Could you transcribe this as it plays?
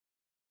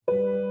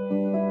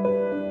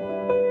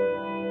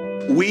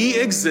We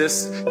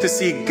exist to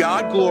see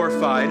God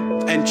glorified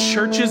and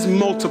churches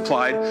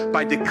multiplied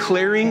by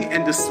declaring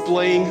and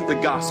displaying the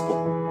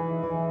gospel.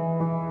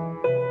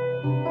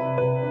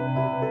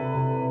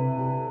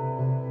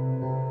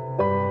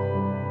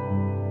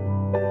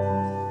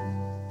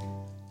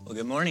 Well,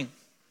 good morning.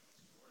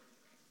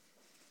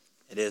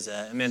 It is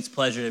an immense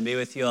pleasure to be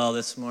with you all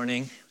this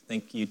morning.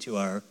 Thank you to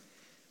our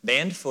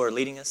band for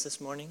leading us this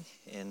morning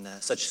in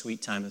such a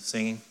sweet time of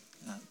singing.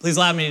 Please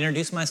allow me to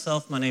introduce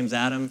myself. My name's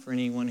Adam, for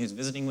anyone who's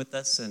visiting with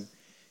us and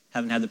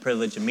haven't had the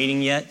privilege of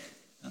meeting yet.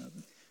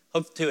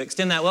 Hope to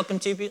extend that welcome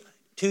to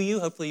you.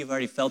 Hopefully you've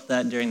already felt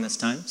that during this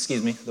time.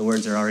 Excuse me, the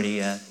words are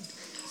already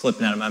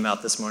flipping out of my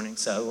mouth this morning,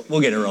 so we'll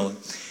get it rolling.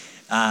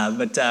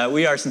 But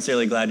we are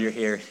sincerely glad you're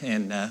here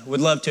and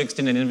would love to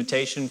extend an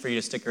invitation for you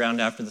to stick around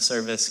after the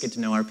service, get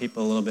to know our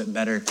people a little bit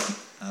better.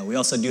 We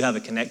also do have a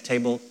Connect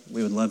table.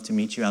 We would love to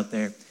meet you out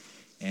there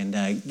and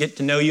get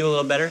to know you a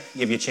little better,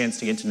 give you a chance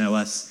to get to know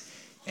us,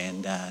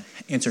 and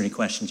answer any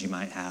questions you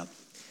might have.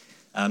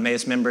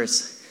 Emmaus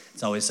members,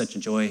 it's always such a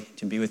joy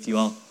to be with you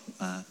all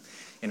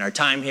in our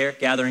time here,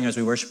 gathering as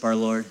we worship our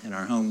Lord in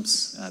our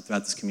homes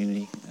throughout this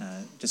community.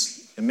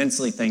 Just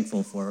immensely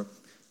thankful for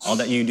all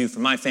that you do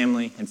for my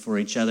family and for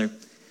each other.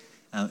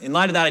 In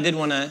light of that, I did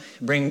want to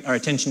bring our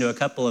attention to a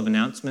couple of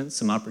announcements,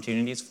 some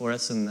opportunities for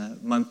us in the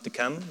month to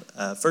come.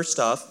 First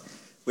off,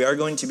 we are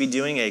going to be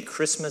doing a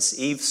Christmas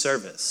Eve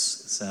service.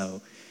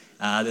 So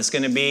this is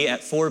going to be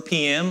at 4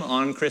 p.m.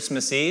 on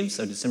Christmas Eve.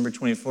 So December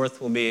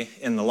 24th, we'll be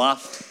in the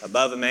loft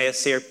above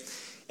Emmaus here.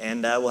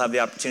 And we'll have the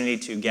opportunity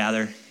to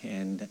gather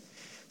and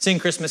sing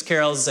Christmas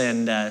carols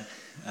and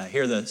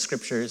hear the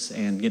scriptures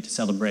and get to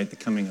celebrate the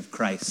coming of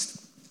Christ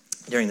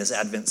during this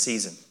Advent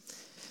season.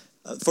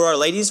 For our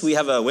ladies, we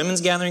have a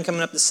women's gathering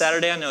coming up this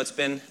Saturday. I know it's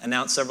been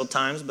announced several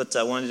times, but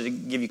I wanted to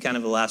give you kind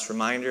of a last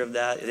reminder of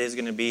that. It is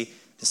going to be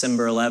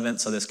December 11th,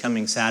 so this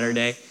coming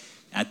Saturday,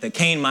 at the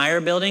Kane Meyer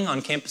building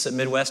on campus at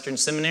Midwestern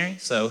Seminary.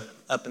 So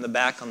up in the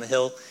back on the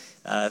hill,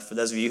 for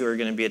those of you who are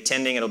going to be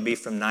attending, it'll be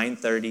from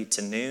 9:30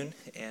 to noon.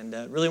 And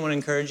really want to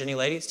encourage any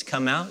ladies to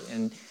come out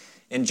and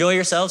enjoy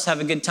yourselves, have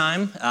a good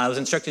time. I was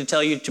instructed to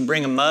tell you to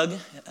bring a mug.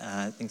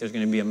 I think there's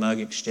going to be a mug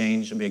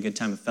exchange. It'll be a good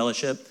time of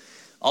fellowship.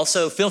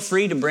 Also, feel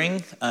free to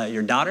bring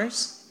your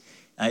daughters.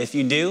 If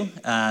you do,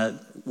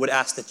 would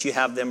ask that you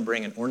have them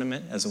bring an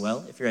ornament as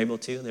well, if you're able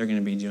to. They're going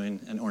to be doing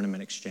an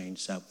ornament exchange.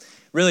 So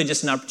really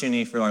just an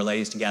opportunity for our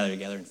ladies to gather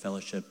together in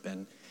fellowship,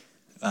 and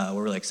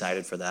we're really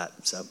excited for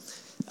that. So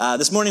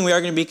this morning we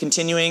are going to be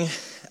continuing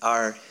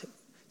our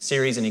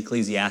series in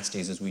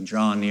Ecclesiastes as we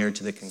draw near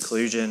to the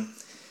conclusion.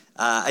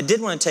 I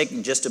did want to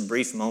take just a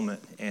brief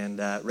moment and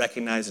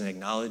recognize and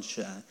acknowledge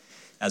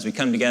as we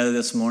come together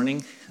this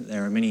morning,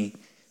 there are many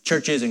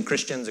churches and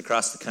Christians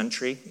across the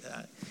country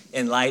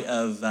in light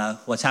of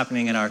what's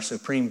happening at our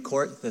Supreme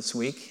Court this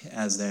week,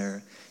 as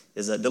there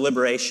is a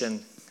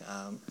deliberation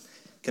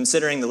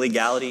considering the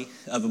legality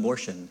of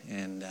abortion.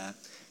 And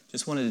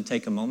just wanted to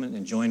take a moment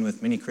and join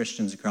with many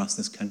Christians across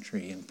this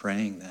country in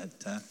praying that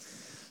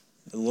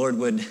the Lord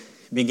would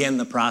begin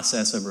the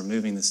process of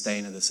removing the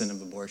stain of the sin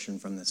of abortion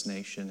from this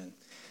nation, and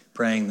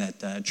praying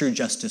that true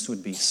justice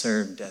would be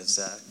served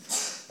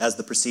as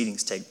the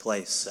proceedings take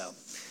place. So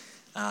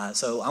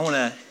I want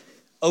to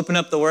open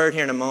up the word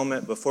here in a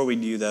moment. Before we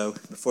do, though,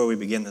 before we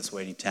begin this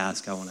weighty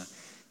task, I want to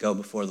go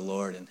before the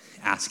Lord and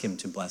ask him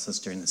to bless us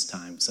during this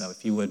time. So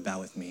if you would, bow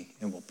with me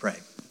and we'll pray.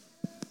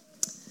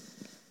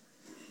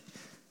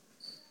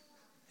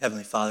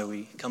 Heavenly Father,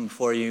 we come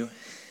before you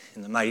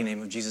in the mighty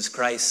name of Jesus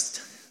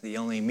Christ, the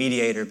only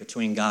mediator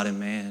between God and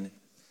man.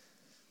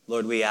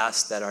 Lord, we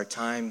ask that our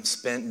time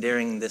spent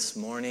during this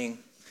morning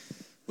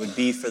would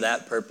be for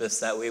that purpose,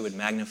 that we would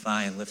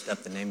magnify and lift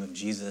up the name of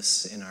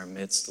Jesus in our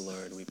midst,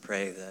 Lord. We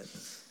pray that,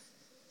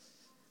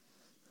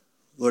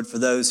 Lord, for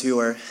those who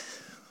are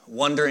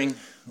wandering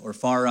or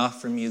far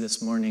off from you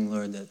this morning,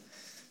 Lord, that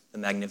the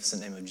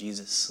magnificent name of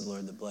Jesus,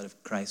 Lord, the blood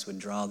of Christ would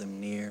draw them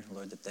near,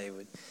 Lord, that they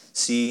would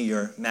see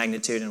your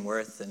magnitude and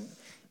worth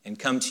and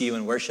come to you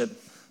and worship.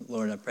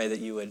 Lord, I pray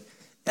that you would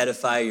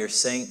edify your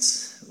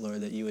saints,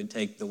 Lord, that you would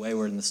take the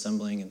wayward and the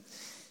stumbling and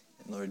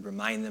Lord,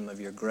 remind them of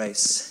your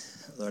grace.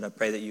 Lord, I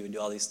pray that you would do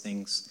all these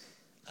things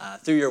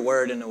through your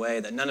word in a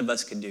way that none of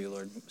us could do.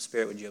 Lord,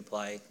 Spirit, would you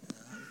apply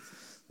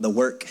the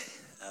work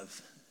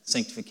of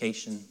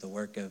sanctification, the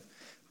work of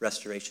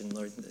restoration,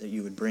 Lord, that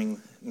you would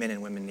bring men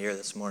and women near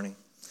this morning.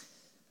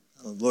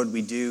 Lord,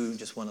 we do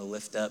just want to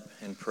lift up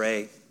and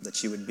pray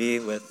that you would be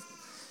with,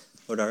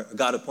 Lord, our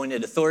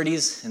God-appointed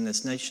authorities in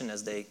this nation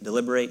as they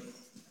deliberate.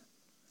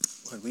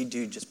 Lord, we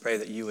do just pray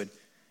that you would,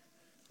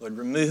 Lord,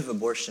 remove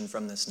abortion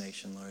from this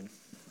nation, Lord.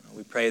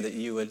 We pray that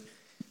you would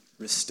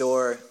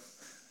restore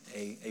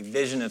a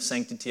vision of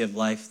sanctity of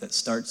life that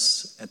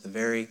starts at the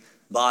very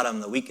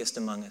bottom, the weakest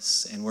among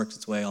us, and works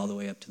its way all the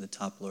way up to the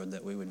top, Lord,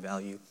 that we would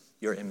value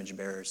your image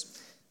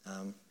bearers,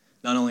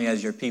 not only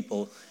as your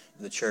people,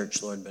 the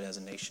church, Lord, but as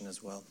a nation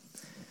as well.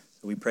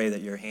 So we pray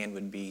that your hand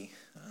would be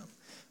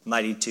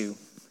mighty to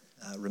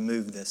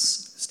remove this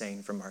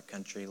stain from our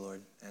country,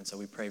 Lord. And so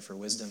we pray for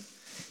wisdom.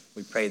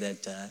 We pray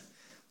that,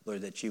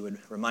 Lord, that you would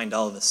remind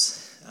all of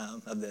us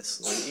of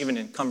this. Lord, even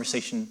in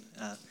conversation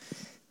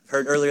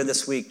heard earlier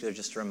this week, there's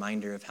just a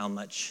reminder of how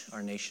much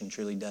our nation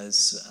truly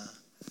does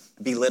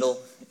belittle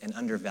and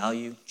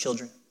undervalue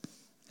children.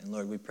 And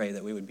Lord, we pray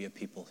that we would be a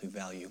people who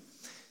value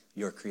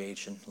your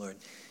creation, Lord,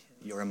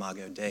 your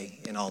Imago Dei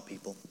in all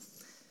people.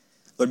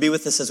 Lord, be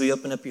with us as we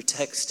open up your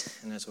text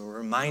and as we're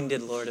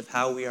reminded, Lord, of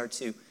how we are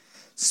to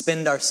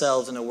spend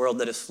ourselves in a world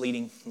that is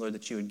fleeting. Lord,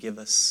 that you would give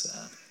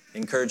us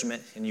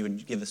encouragement and you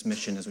would give us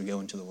mission as we go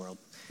into the world.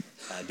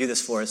 Do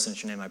this for us. In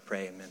your name I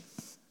pray, amen.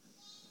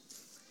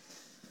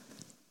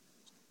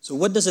 So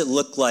what does it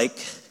look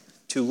like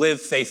to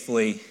live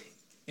faithfully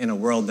in a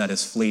world that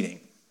is fleeting?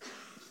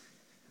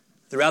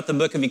 Throughout the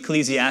book of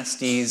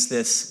Ecclesiastes,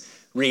 this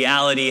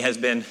reality has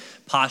been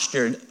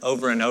postured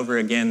over and over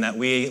again that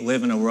we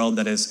live in a world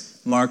that is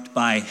marked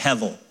by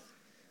hevel.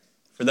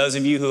 For those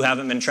of you who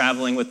haven't been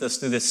traveling with us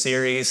through this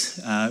series,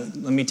 let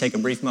me take a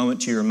brief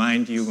moment to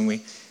remind you when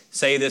we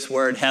say this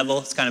word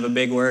hevel, it's kind of a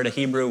big word, a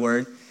Hebrew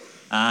word.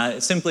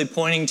 It's simply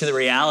pointing to the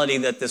reality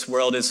that this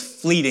world is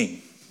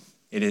fleeting.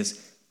 It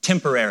is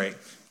temporary.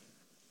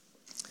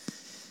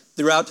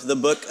 Throughout the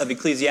book of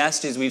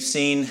Ecclesiastes, we've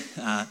seen,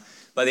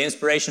 by the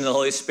inspiration of the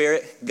Holy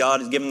Spirit, God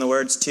has given the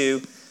words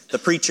to the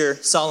preacher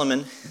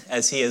Solomon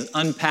as he has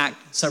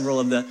unpacked several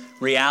of the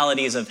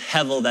realities of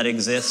hevel that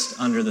exist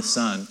under the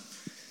sun.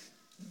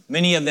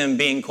 Many of them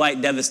being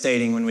quite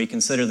devastating when we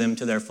consider them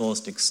to their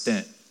fullest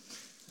extent.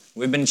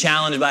 We've been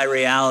challenged by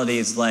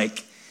realities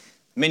like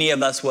many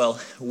of us will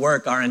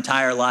work our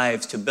entire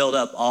lives to build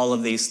up all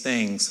of these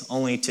things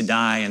only to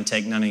die and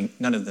take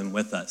none of them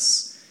with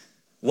us.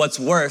 What's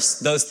worse,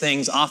 those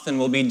things often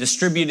will be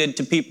distributed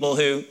to people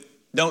who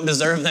don't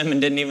deserve them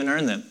and didn't even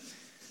earn them.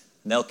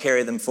 They'll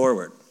carry them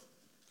forward.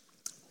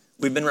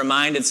 We've been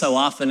reminded so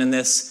often in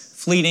this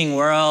fleeting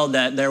world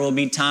that there will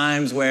be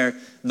times where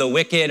the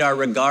wicked are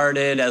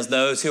regarded as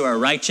those who are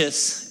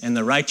righteous, and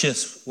the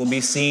righteous will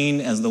be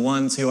seen as the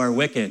ones who are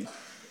wicked.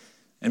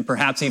 And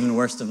perhaps even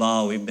worst of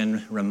all, we've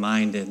been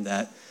reminded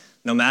that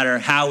no matter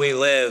how we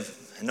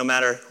live, and no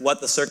matter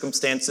what the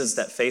circumstances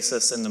that face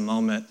us in the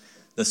moment,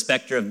 the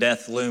specter of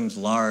death looms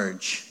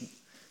large,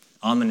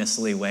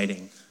 ominously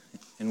waiting,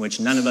 in which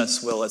none of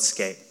us will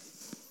escape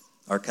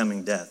our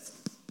coming death.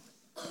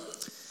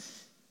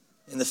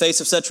 In the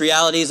face of such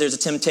realities, there's a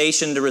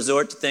temptation to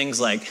resort to things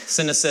like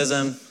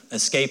cynicism,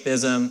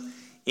 escapism,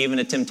 even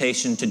a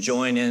temptation to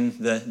join in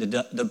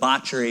the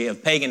debauchery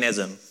of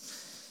paganism.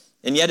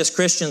 And yet as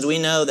Christians, we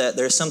know that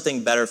there's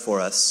something better for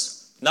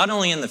us, not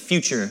only in the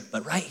future,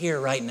 but right here,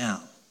 right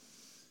now.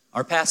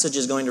 Our passage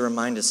is going to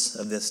remind us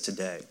of this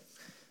today.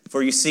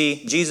 For you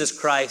see, Jesus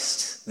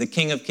Christ, the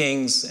King of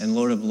Kings and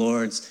Lord of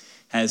Lords,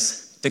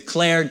 has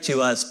declared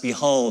to us,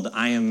 behold,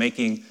 I am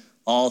making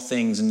all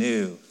things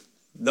new.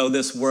 Though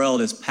this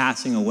world is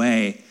passing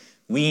away,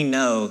 we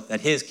know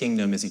that his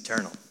kingdom is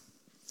eternal.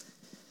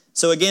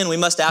 So again, we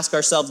must ask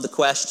ourselves the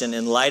question,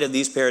 in light of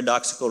these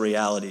paradoxical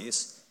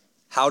realities,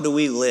 how do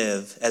we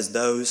live as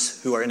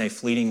those who are in a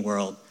fleeting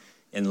world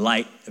in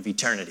light of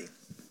eternity?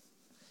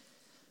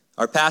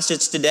 Our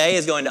passage today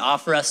is going to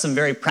offer us some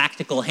very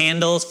practical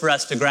handles for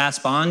us to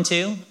grasp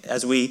onto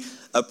as we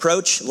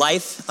approach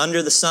life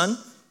under the sun.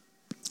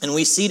 And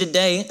we see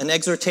today an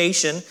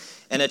exhortation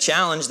and a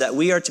challenge that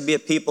we are to be a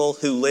people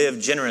who live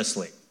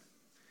generously.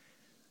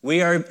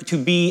 We are to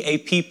be a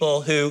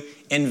people who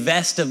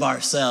invest of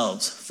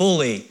ourselves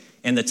fully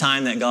in the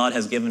time that God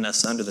has given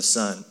us under the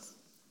sun.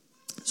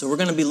 So we're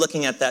going to be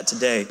looking at that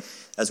today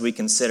as we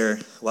consider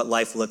what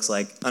life looks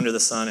like under the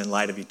sun in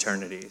light of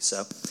eternity.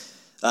 So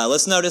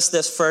let's notice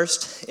this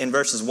first in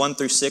verses 1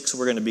 through 6.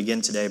 We're going to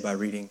begin today by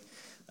reading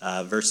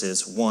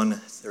verses 1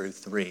 through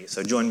 3.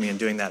 So join me in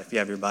doing that if you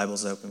have your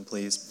Bibles open,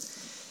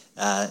 please.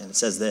 And it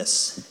says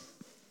this: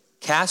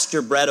 Cast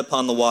your bread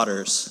upon the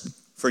waters,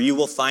 for you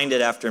will find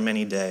it after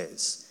many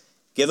days.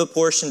 Give a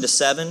portion to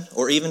 7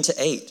 or even to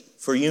 8,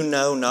 for you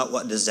know not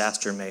what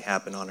disaster may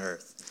happen on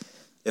earth.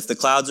 If the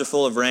clouds are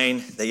full of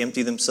rain, they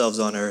empty themselves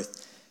on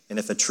earth. And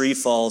if a tree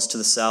falls to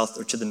the south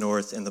or to the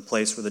north, in the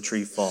place where the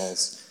tree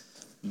falls,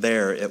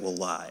 there it will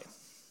lie.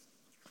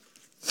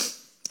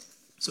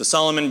 So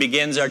Solomon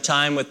begins our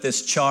time with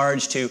this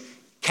charge to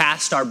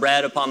cast our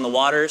bread upon the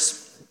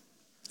waters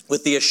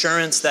with the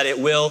assurance that it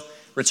will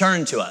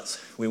return to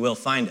us. We will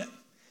find it.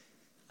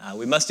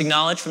 We must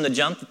acknowledge from the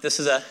jump that this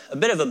is a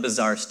bit of a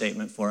bizarre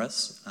statement for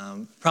us.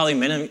 Probably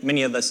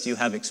many of us do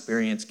have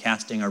experience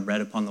casting our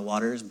bread upon the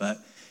waters, but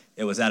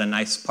it was at a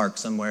nice park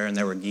somewhere and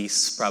there were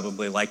geese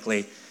probably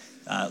likely,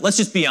 let's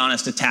just be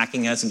honest,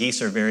 attacking us.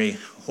 Geese are very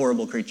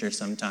horrible creatures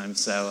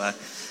sometimes. But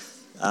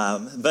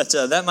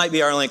that might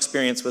be our only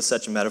experience with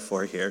such a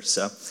metaphor here.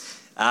 So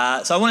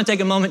I want to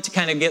take a moment to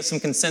kind of get some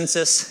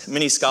consensus.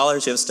 Many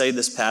scholars who have studied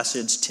this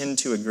passage tend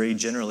to agree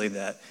generally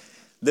that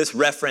this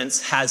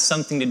reference has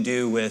something to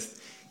do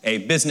with a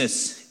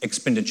business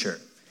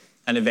expenditure,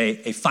 kind of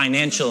a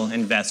financial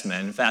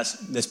investment. In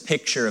fact, this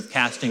picture of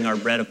casting our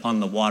bread upon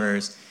the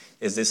waters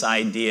is this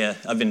idea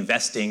of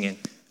investing in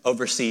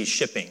overseas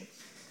shipping.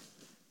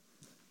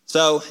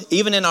 So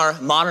even in our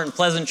modern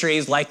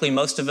pleasantries, likely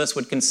most of us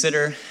would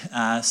consider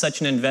such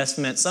an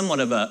investment somewhat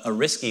of a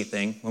risky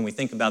thing. When we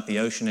think about the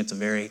ocean, it's a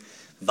very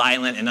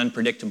violent and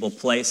unpredictable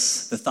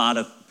place. The thought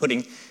of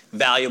putting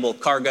valuable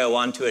cargo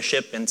onto a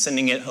ship and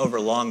sending it over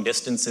long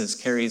distances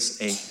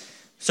carries a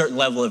certain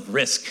level of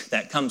risk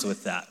that comes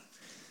with that.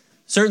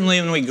 Certainly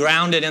when we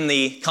ground it in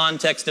the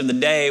context of the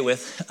day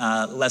with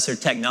lesser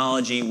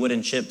technology,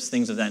 wooden ships,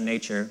 things of that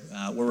nature,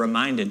 we're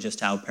reminded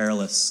just how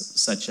perilous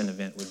such an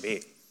event would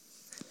be.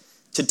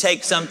 To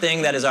take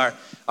something that is our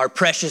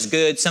precious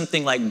good,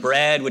 something like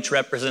bread, which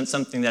represents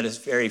something that is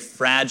very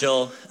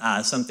fragile,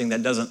 something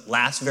that doesn't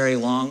last very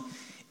long,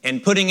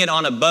 and putting it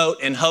on a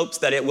boat in hopes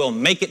that it will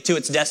make it to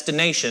its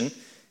destination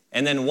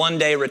and then one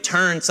day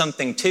return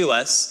something to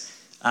us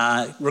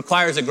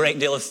requires a great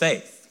deal of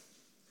faith.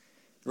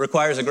 It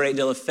requires a great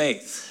deal of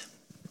faith.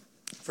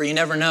 For you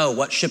never know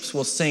what ships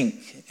will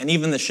sink, and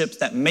even the ships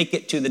that make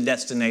it to the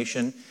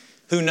destination,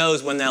 who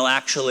knows when they'll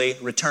actually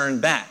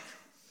return back.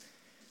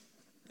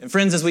 And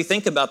friends, as we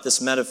think about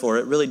this metaphor,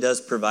 it really does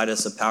provide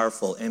us a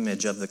powerful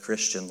image of the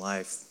Christian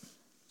life.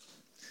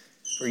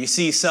 For you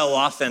see, so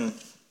often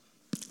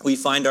we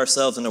find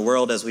ourselves in a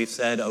world, as we've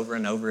said over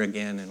and over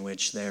again, in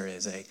which there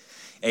is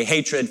a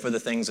hatred for the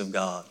things of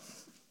God,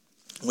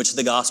 in which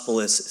the gospel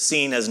is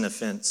seen as an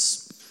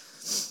offense.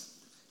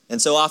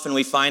 And so often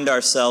we find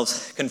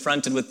ourselves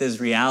confronted with these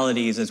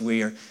realities as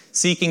we are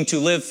seeking to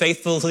live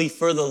faithfully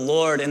for the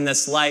Lord in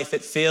this life.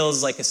 It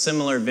feels like a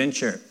similar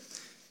venture,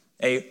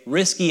 a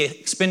risky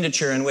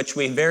expenditure in which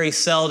we very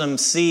seldom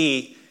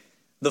see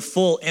the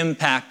full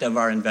impact of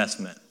our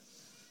investment.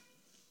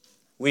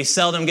 We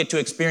seldom get to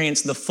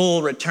experience the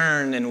full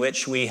return in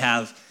which we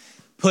have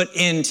put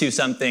into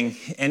something.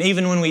 And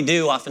even when we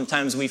do,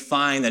 oftentimes we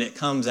find that it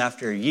comes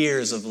after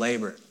years of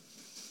labor,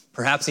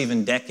 perhaps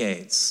even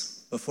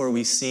decades, before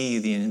we see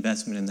the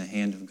investment in the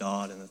hand of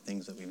God and the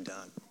things that we've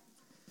done.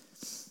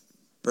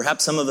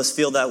 Perhaps some of us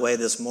feel that way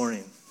this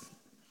morning.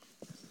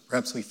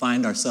 Perhaps we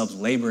find ourselves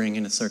laboring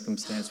in a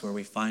circumstance where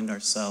we find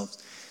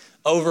ourselves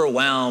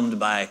overwhelmed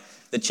by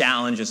the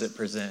challenges it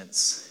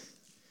presents.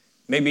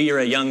 Maybe you're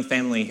a young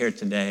family here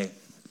today,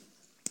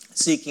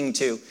 seeking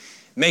to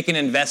make an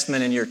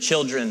investment in your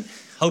children,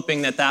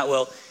 hoping that that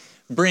will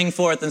bring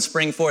forth and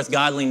spring forth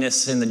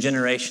godliness in the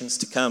generations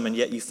to come, and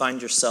yet you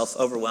find yourself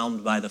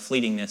overwhelmed by the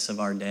fleetingness of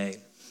our day.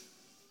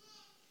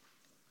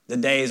 The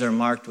days are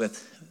marked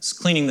with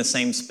cleaning the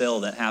same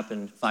spill that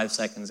happened 5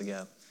 seconds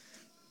ago,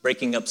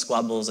 breaking up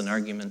squabbles and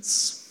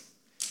arguments.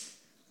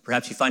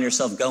 Perhaps you find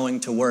yourself going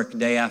to work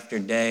day after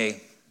day,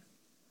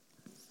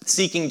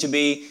 seeking to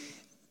be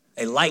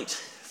a light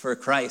for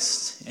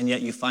Christ, and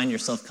yet you find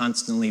yourself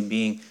constantly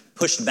being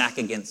pushed back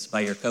against by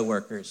your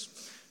coworkers,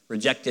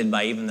 rejected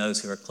by even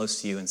those who are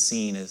close to you and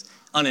seen as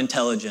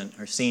unintelligent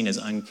or seen as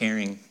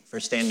uncaring for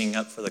standing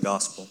up for the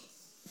gospel.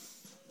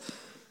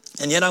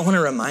 And yet I want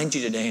to remind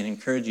you today and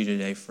encourage you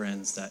today,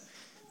 friends, that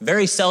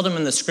very seldom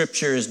in the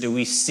scriptures do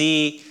we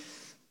see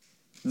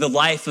the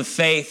life of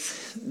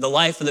faith, the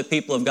life of the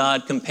people of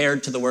God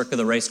compared to the work of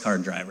the race car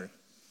driver.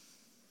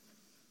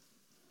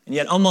 And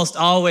yet almost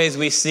always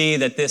we see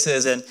that this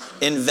is an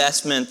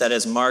investment that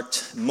is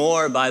marked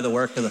more by the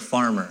work of the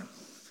farmer,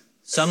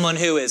 someone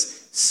who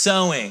is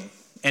sowing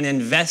and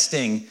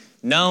investing,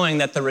 knowing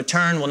that the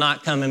return will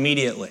not come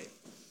immediately.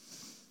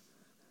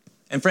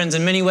 And friends,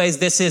 in many ways,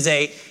 this is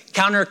a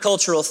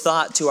countercultural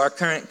thought to our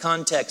current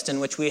context in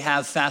which we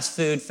have fast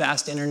food,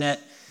 fast internet,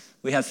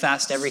 we have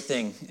fast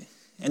everything.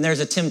 And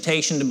there's a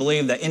temptation to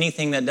believe that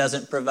anything that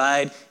doesn't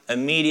provide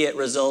immediate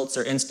results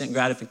or instant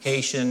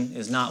gratification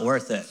is not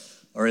worth it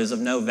or is of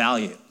no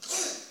value.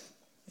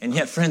 And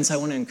yet, friends, I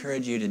want to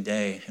encourage you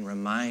today and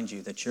remind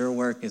you that your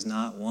work is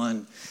not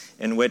one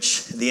in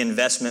which the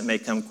investment may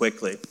come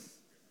quickly.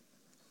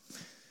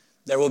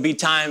 There will be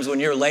times when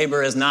your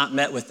labor is not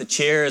met with the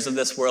cheers of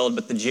this world,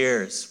 but the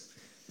jeers.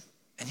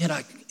 And yet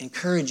I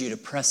encourage you to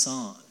press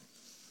on.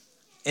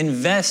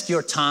 Invest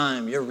your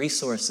time, your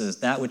resources,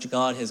 that which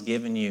God has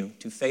given you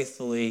to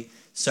faithfully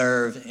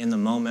serve in the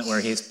moment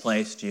where He's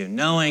placed you,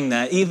 knowing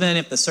that even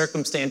if the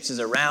circumstances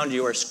around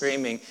you are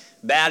screaming,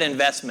 bad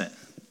investment.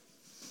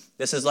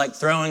 This is like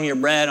throwing your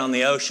bread on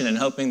the ocean and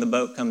hoping the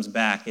boat comes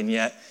back. And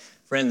yet,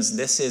 friends,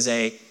 this is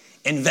an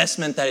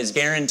investment that is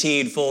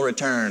guaranteed full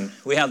return.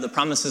 We have the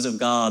promises of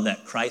God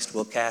that Christ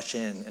will cash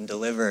in and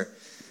deliver,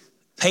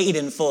 paid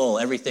in full,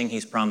 everything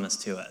He's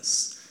promised to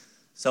us.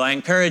 So I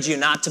encourage you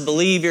not to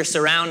believe your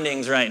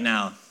surroundings right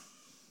now.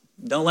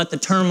 Don't let the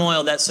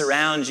turmoil that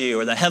surrounds you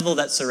or the hevel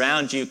that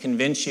surrounds you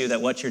convince you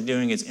that what you're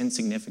doing is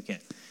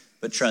insignificant,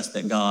 but trust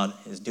that God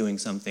is doing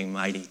something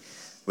mighty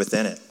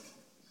within it.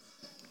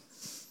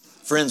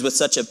 Friends, with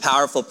such a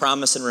powerful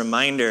promise and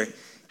reminder,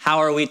 how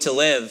are we to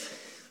live?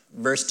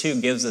 Verse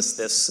 2 gives us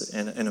this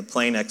in a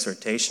plain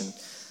exhortation. I'm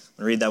going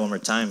to read that one more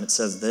time. It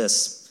says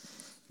this: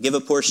 give a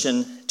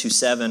portion to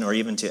 7 or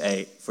even to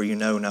 8, for you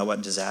know not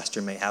what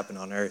disaster may happen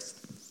on earth.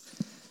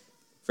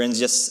 Friends,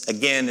 just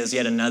again is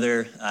yet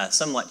another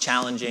somewhat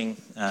challenging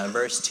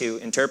verse to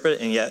interpret,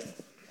 and yet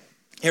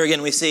here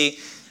again we see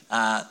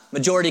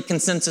majority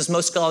consensus,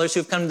 most scholars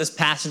who've come to this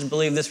passage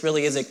believe this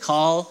really is a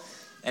call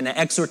and an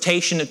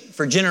exhortation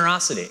for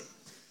generosity.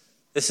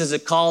 This is a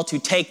call to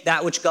take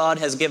that which God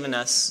has given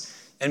us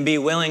and be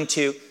willing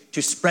to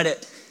spread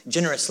it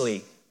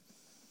generously,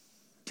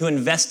 to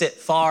invest it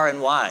far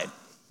and wide.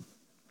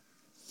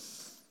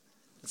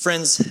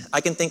 Friends,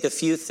 I can think of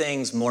few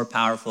things more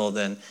powerful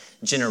than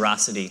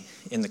generosity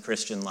in the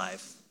Christian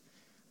life.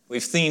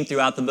 We've seen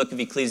throughout the book of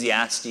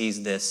Ecclesiastes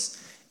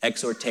this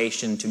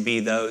exhortation to be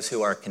those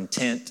who are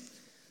content,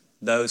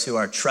 those who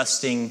are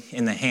trusting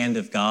in the hand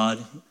of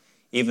God,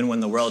 even when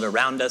the world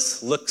around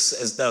us looks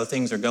as though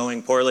things are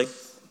going poorly.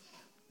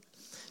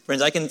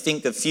 Friends, I can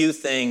think of few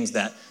things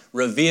that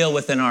reveal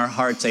within our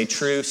hearts a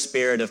true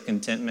spirit of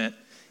contentment,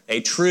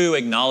 a true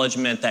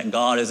acknowledgement that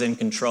God is in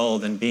control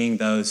than being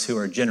those who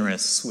are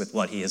generous with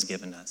what he has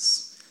given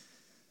us.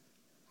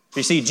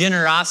 You see,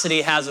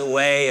 generosity has a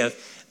way of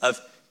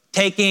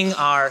taking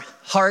our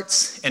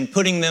hearts and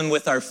putting them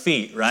with our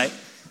feet, right?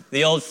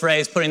 The old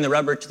phrase, putting the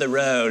rubber to the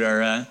road,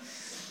 or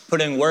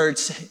putting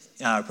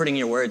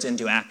your words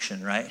into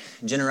action, right?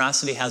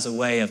 Generosity has a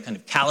way of kind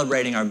of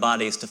calibrating our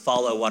bodies to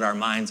follow what our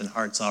minds and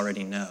hearts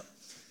already know.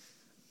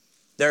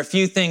 There are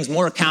few things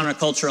more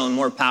countercultural and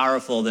more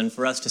powerful than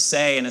for us to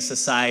say in a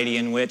society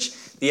in which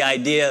the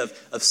idea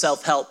of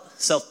self-help,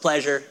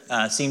 self-pleasure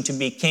seem to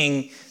be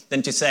king,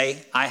 than to say,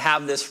 I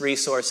have this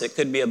resource, it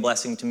could be a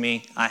blessing to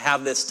me. I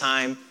have this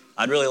time,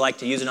 I'd really like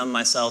to use it on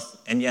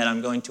myself, and yet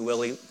I'm going to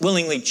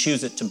willingly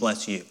choose it to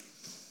bless you.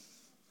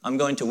 I'm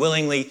going to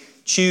willingly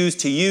choose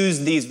to use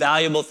these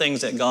valuable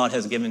things that God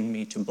has given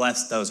me to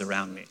bless those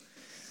around me.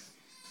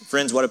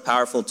 Friends, what a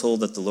powerful tool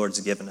that the Lord's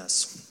given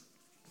us.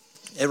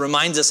 It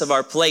reminds us of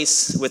our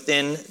place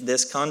within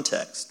this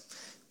context.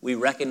 We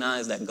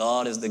recognize that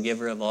God is the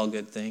giver of all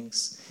good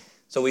things,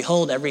 so we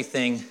hold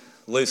everything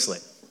loosely.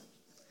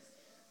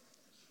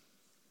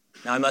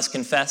 Now, I must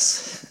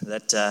confess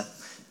that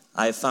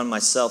I have found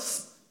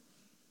myself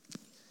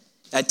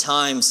at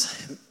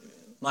times,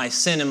 my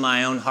sin in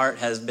my own heart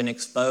has been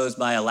exposed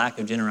by a lack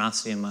of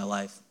generosity in my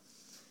life.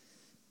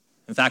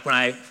 In fact, when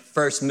I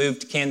first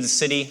moved to Kansas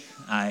City,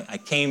 I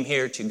came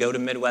here to go to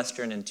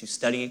Midwestern and to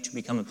study to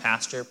become a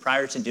pastor.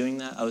 Prior to doing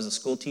that, I was a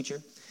school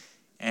teacher.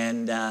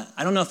 And I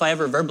don't know if I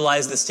ever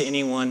verbalized this to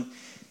anyone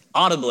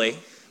audibly,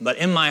 but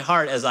in my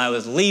heart as I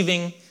was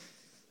leaving,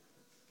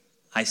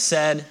 I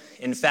said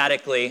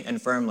emphatically and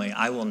firmly,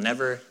 I will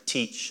never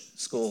teach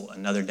school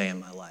another day in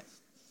my life.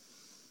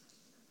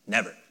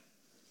 Never.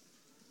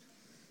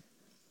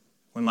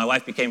 When my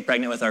wife became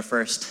pregnant with our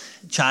first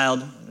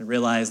child, I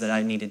realized that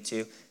I needed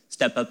to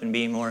step up and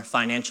be more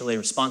financially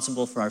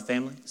responsible for our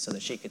family so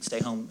that she could stay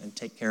home and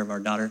take care of our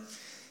daughter.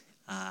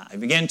 I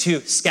began to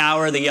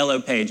scour the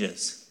yellow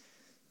pages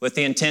with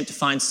the intent to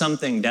find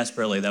something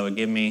desperately that would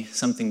give me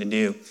something to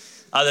do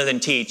other than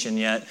teach, and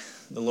yet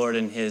the Lord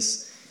in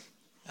his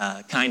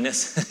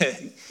kindness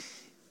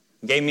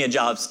gave me a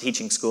job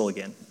teaching school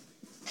again.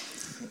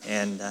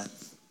 And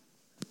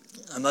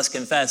I must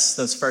confess,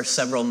 those first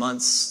several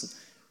months,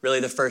 really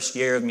the first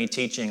year of me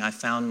teaching, I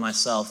found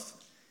myself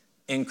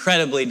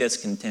incredibly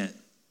discontent.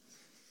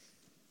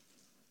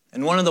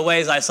 And one of the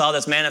ways I saw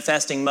this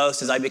manifesting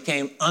most is I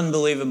became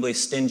unbelievably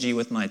stingy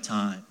with my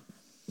time.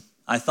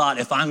 I thought,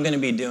 if I'm going to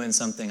be doing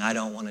something I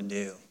don't want to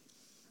do,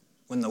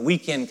 when the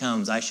weekend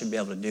comes, I should be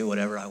able to do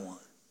whatever I want.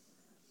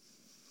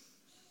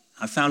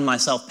 I found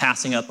myself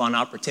passing up on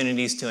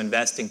opportunities to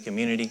invest in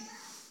community,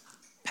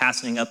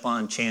 passing up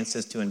on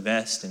chances to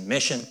invest in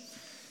mission,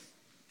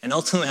 and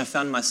ultimately I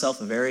found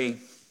myself a very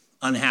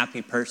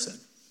unhappy person.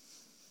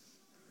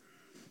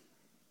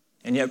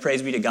 And yet,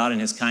 praise be to God in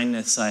his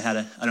kindness, I had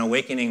an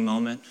awakening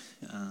moment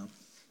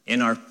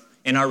in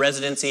our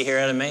residency here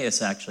at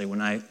Emmaus, actually,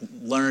 when I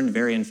learned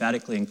very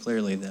emphatically and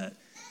clearly that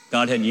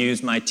God had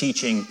used my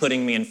teaching,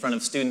 putting me in front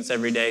of students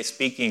every day,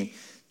 speaking,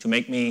 to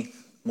make me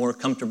more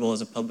comfortable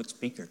as a public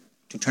speaker,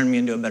 to turn me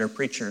into a better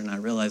preacher. And I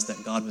realized that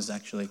God was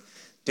actually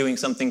doing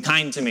something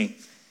kind to me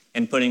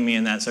and putting me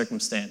in that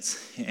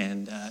circumstance.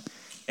 And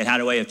it had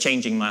a way of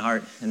changing my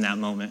heart in that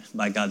moment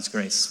by God's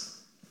grace.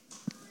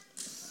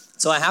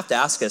 So I have to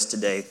ask us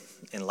today,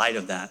 in light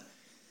of that,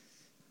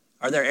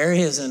 are there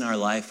areas in our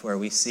life where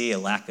we see a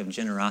lack of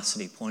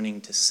generosity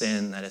pointing to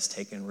sin that has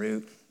taken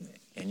root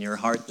in your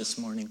heart this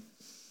morning?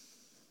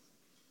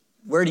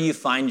 Where do you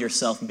find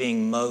yourself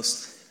being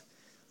most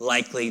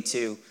likely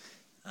to,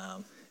 I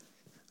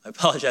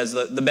apologize,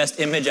 the best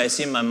image I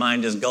see in my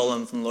mind is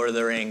Gollum from Lord of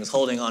the Rings,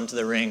 holding on to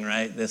the ring,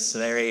 right? This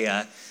very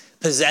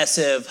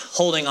possessive,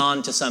 holding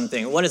on to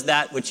something. What is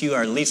that which you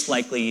are least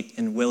likely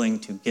and willing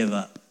to give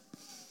up?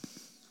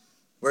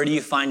 Where do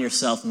you find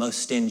yourself most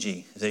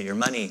stingy? Is it your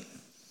money?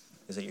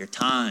 Is it your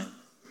time?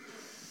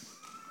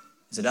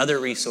 Is it other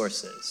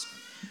resources?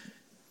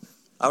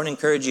 I would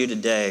encourage you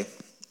today,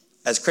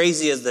 as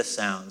crazy as this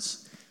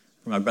sounds,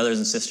 for my brothers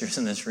and sisters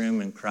in this room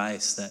in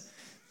Christ, that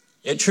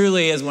it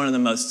truly is one of the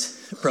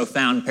most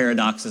profound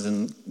paradoxes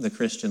in the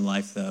Christian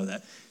life, though,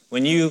 that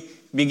when you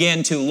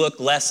begin to look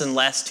less and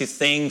less to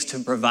things to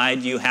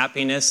provide you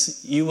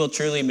happiness, you will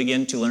truly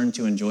begin to learn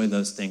to enjoy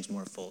those things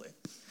more fully.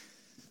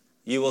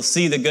 You will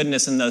see the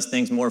goodness in those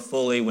things more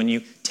fully when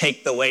you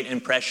take the weight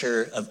and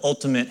pressure of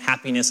ultimate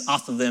happiness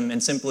off of them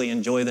and simply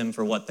enjoy them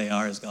for what they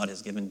are as God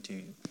has given to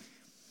you.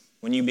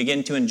 When you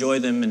begin to enjoy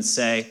them and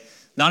say,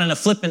 not in a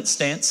flippant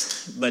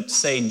stance, but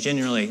say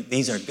genuinely,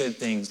 these are good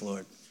things,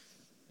 Lord.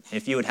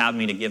 If you would have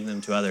me to give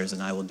them to others,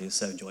 and I will do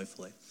so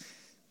joyfully.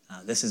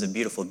 This is a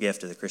beautiful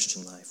gift of the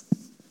Christian life.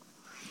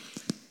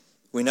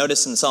 We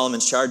notice in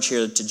Solomon's charge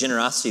here to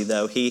generosity,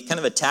 though, he kind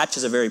of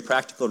attaches a very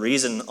practical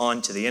reason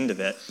on to the end of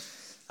it.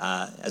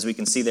 As we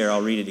can see there,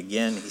 I'll read it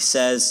again. He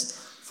says,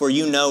 for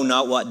you know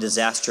not what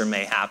disaster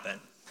may happen.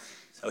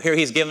 So here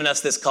he's given us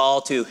this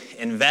call to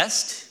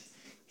invest.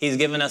 He's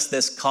given us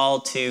this call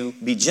to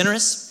be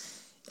generous.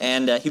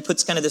 And he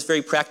puts kind of this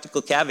very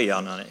practical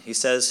caveat on it. He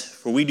says,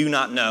 for we do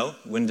not know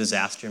when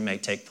disaster may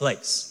take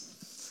place.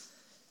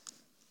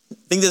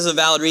 I think this is a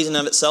valid reason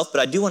of itself,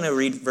 but I do want to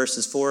read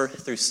verses 4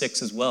 through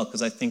 6 as well,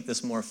 because I think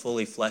this more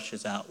fully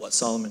fleshes out what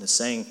Solomon is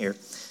saying here.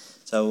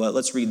 So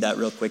let's read that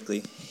real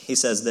quickly. He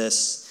says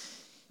this,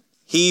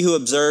 he who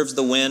observes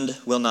the wind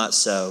will not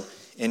sow,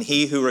 and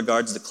he who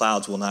regards the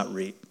clouds will not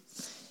reap.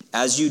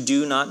 As you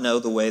do not know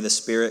the way the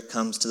Spirit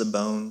comes to the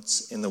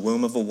bones in the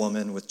womb of a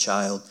woman with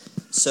child,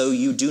 so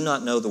you do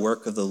not know the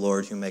work of the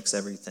Lord who makes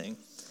everything.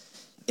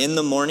 In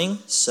the morning,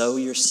 sow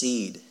your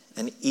seed,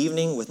 and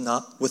evening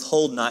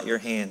withhold not your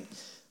hand,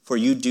 for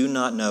you do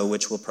not know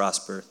which will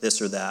prosper,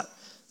 this or that,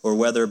 or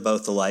whether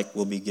both alike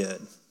will be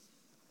good.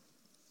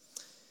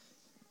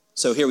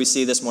 So here we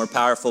see this more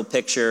powerful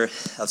picture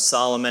of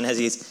Solomon as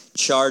he's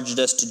charged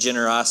us to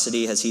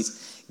generosity, as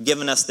he's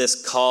given us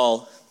this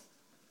call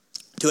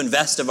to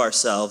invest of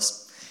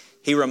ourselves.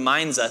 He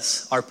reminds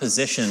us our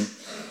position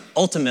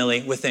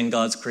ultimately within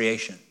God's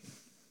creation.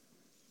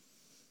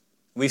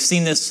 We've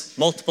seen this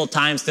multiple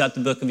times throughout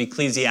the book of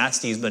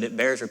Ecclesiastes, but it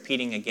bears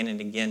repeating again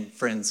and again.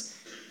 Friends,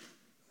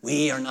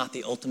 we are not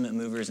the ultimate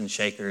movers and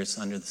shakers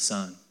under the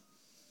sun.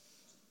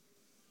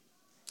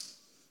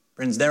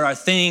 Friends, there are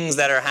things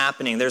that are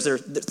happening. There's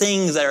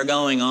things that are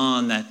going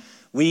on that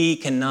we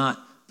cannot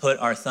put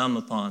our thumb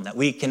upon, that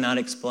we cannot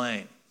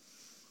explain.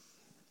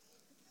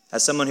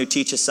 As someone who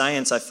teaches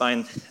science, I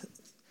find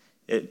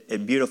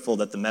it beautiful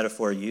that the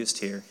metaphor used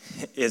here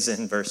is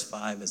in verse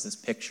 5 as this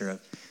picture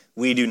of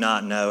we do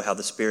not know how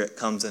the Spirit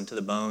comes into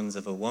the bones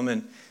of a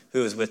woman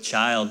who is with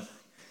child.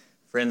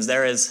 Friends,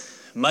 there is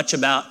much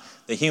about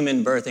the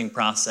human birthing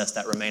process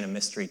that remain a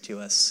mystery to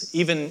us.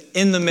 Even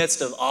in the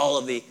midst of all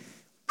of the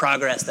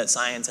progress that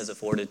science has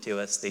afforded to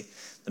us,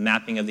 the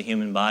mapping of the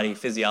human body,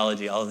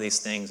 physiology, all of these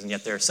things, and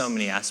yet there are so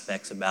many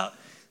aspects about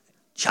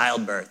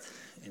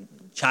childbirth and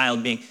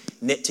child being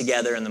knit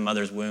together in the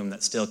mother's womb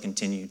that still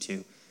continue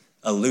to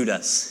elude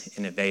us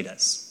and evade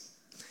us.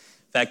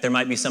 In fact, there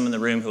might be some in the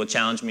room who will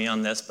challenge me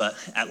on this, but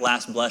at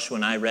last blush,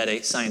 when I read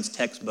a science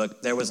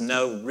textbook, there was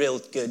no real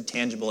good,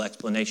 tangible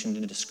explanation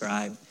to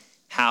describe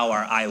how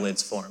our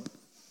eyelids form.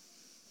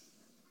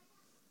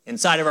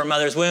 Inside of our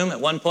mother's womb, at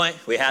one point,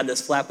 we had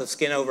this flap of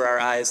skin over our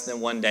eyes, then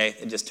one day,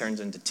 it just turns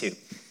into two.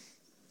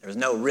 There was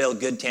no real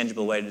good,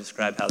 tangible way to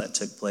describe how that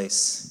took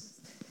place.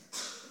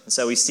 And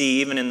so we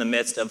see, even in the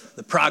midst of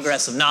the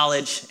progress of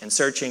knowledge and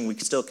searching, we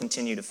still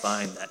continue to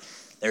find that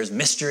there's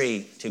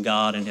mystery to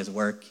God and his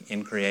work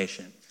in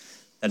creation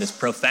that is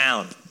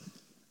profound.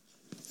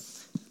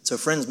 So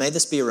friends, may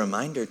this be a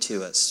reminder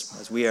to us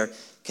as we are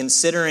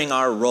considering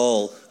our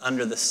role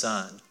under the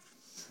sun,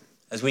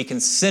 as we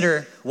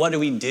consider what do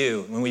we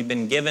do when we've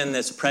been given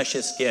this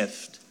precious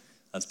gift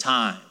of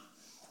time,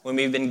 when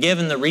we've been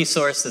given the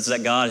resources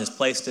that God has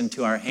placed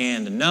into our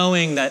hand, and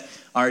knowing that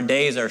our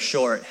days are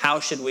short, how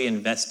should we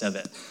invest of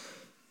it?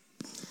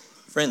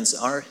 Friends,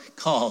 our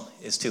call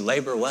is to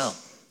labor well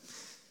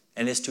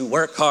and is to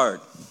work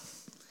hard.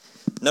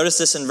 Notice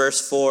this in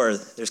verse 4.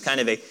 There's kind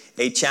of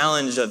a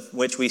challenge of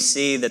which we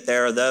see that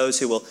there are those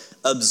who will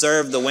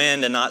observe the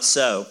wind and not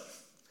sow.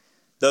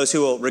 Those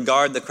who will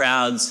regard the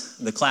clouds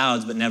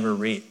but never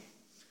reap.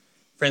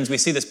 Friends, we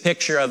see this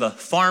picture of a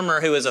farmer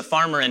who is a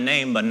farmer in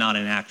name but not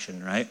in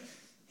action, right?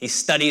 He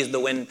studies the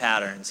wind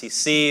patterns. He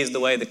sees the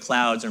way the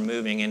clouds are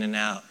moving in and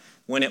out,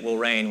 when it will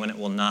rain, when it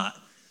will not.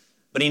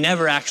 But he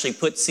never actually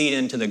puts seed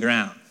into the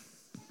ground.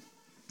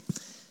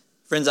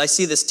 Friends, I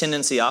see this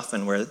tendency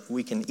often where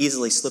we can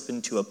easily slip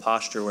into a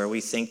posture where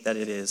we think that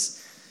it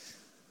is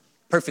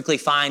perfectly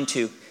fine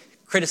to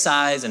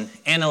criticize and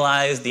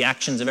analyze the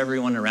actions of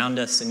everyone around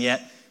us, and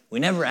yet we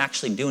never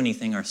actually do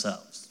anything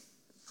ourselves.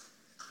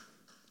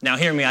 Now,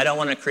 hear me, I don't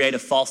want to create a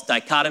false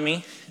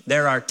dichotomy.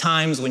 There are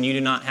times when you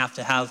do not have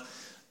to have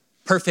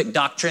perfect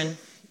doctrine.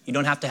 You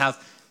don't have to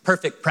have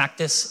perfect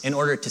practice in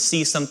order to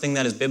see something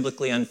that is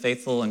biblically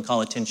unfaithful and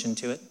call attention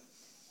to it.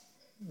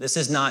 This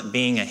is not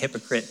being a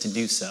hypocrite to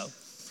do so.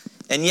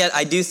 And yet,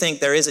 I do think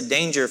there is a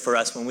danger for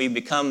us when we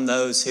become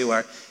those who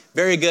are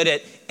very good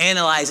at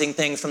analyzing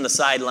things from the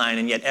sideline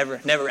and yet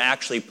never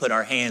actually put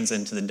our hands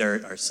into the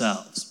dirt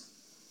ourselves.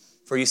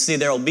 For you see,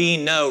 there will be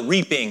no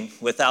reaping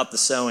without the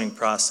sowing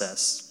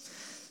process.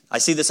 I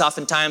see this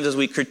oftentimes as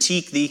we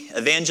critique the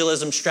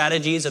evangelism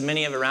strategies of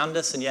many of around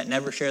us and yet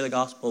never share the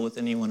gospel with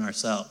anyone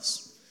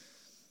ourselves.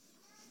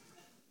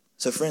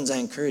 So friends, I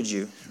encourage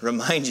you,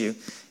 remind you,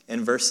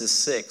 in verses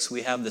 6,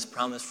 we have this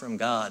promise from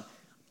God.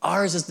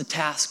 Ours is the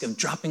task of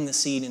dropping the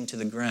seed into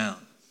the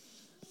ground.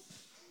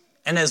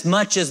 And as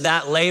much as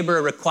that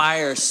labor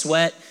requires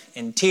sweat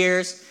and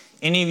tears,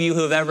 any of you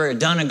who have ever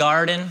done a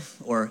garden,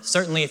 or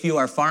certainly if you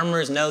are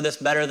farmers, know this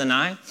better than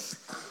I.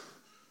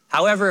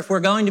 However, if we're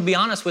going to be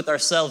honest with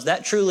ourselves,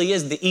 that truly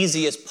is the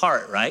easiest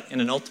part, right?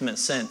 In an ultimate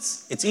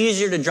sense. It's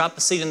easier to drop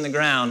a seed in the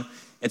ground.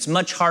 It's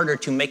much harder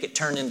to make it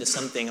turn into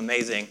something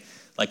amazing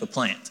like a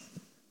plant.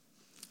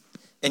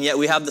 And yet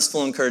we have this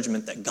full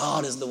encouragement that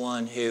God is the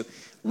one who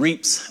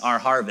reaps our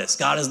harvest.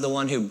 God is the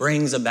one who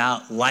brings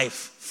about life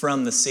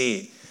from the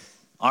seed.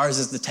 Ours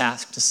is the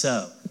task to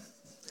sow.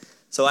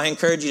 So I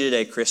encourage you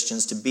today,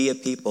 Christians, to be a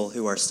people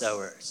who are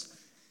sowers.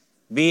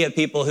 Be a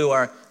people who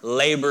are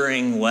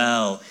laboring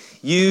well.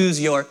 Use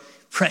your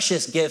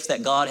precious gifts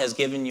that God has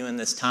given you in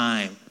this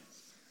time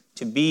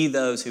to be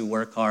those who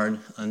work hard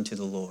unto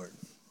the Lord.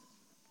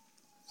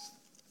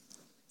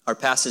 Our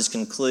passage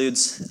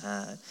concludes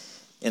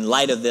in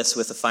light of this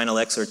with a final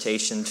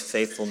exhortation to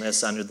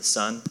faithfulness under the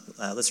sun.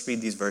 Let's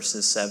read these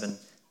verses 7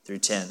 through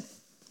 10.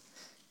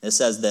 It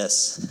says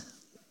this,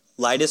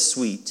 light is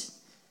sweet,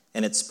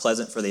 and it's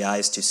pleasant for the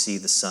eyes to see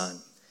the sun.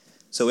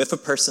 So if a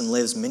person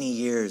lives many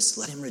years,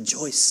 let him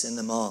rejoice in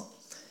them all.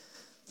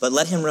 But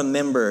let him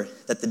remember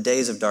that the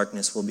days of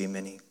darkness will be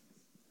many.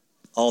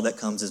 All that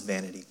comes is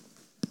vanity.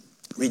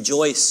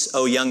 Rejoice,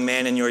 O young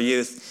man, in your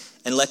youth,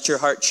 and let your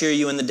heart cheer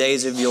you in the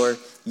days of your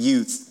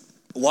youth.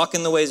 Walk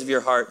in the ways of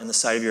your heart and the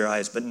sight of your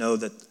eyes, but know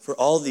that for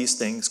all these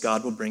things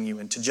God will bring you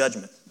into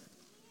judgment.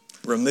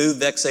 Remove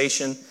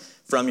vexation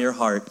from your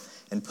heart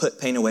and put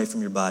pain away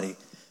from your body,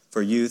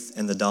 for youth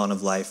and the dawn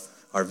of life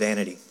are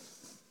vanity.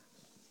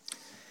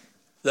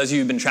 Those of you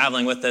who've been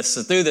traveling with us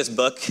through this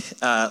book,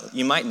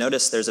 you might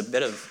notice there's a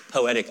bit of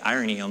poetic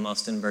irony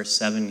almost in verse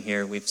 7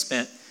 here. We've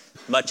spent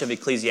much of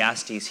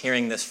Ecclesiastes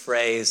hearing this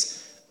phrase,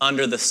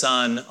 under the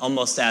sun,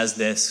 almost as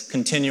this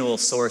continual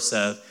source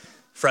of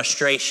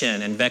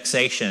frustration and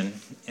vexation.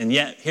 And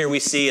yet here we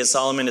see as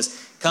Solomon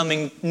is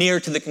coming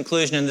near to the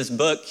conclusion in this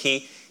book,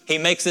 he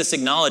makes this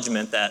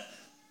acknowledgement that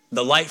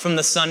the light from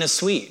the sun is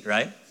sweet,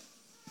 right?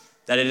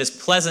 That it is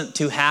pleasant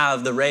to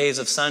have the rays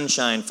of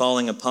sunshine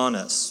falling upon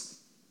us.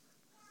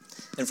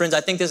 And friends,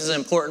 I think this is an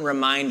important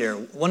reminder.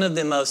 One of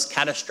the most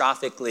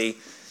catastrophically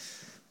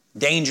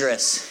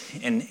dangerous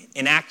and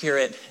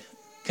inaccurate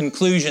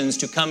conclusions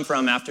to come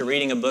from after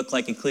reading a book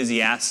like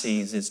Ecclesiastes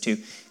is to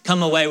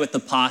come away with the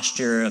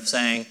posture of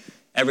saying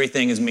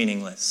everything is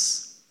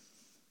meaningless.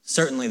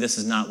 Certainly this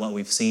is not what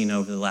we've seen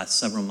over the last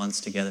several months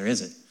together,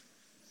 is it?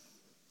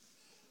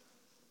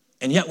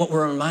 And yet what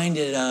we're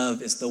reminded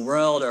of is the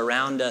world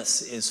around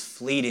us is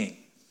fleeting.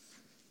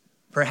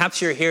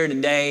 Perhaps you're here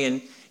today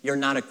and you're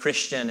not a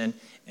Christian,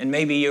 and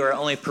maybe you're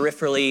only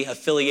peripherally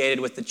affiliated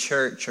with the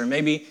church, or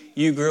maybe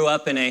you grew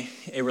up in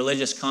a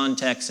religious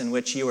context in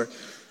which you were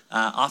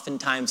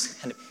oftentimes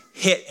kind of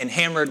hit and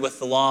hammered with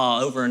the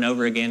law over and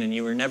over again, and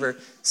you were never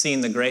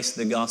seeing the grace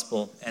of the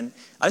gospel. And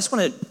I just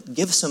want to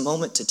give us a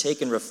moment to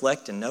take and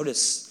reflect and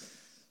notice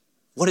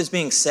what is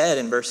being said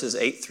in verses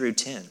 8 through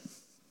 10.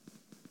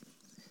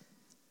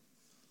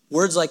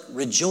 Words like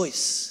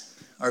rejoice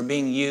are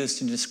being used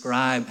to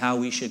describe how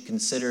we should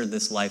consider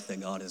this life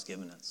that God has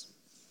given us.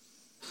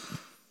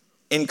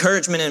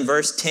 Encouragement in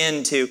verse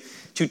 10 to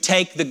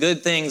take the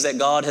good things that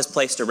God has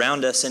placed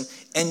around us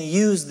and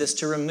use this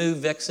to remove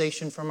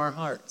vexation from our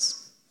hearts.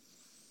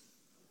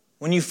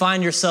 When you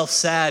find yourself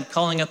sad,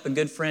 calling up a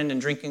good friend and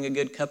drinking a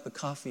good cup of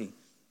coffee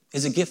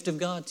is a gift of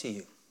God to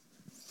you.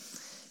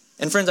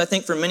 And friends, I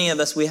think for many of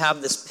us, we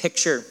have this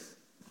picture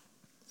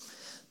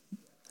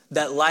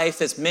that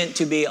life is meant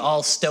to be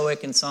all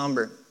stoic and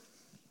somber.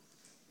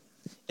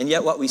 And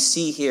yet what we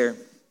see here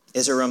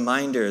is a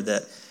reminder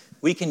that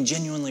we can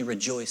genuinely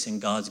rejoice in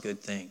God's good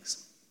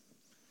things.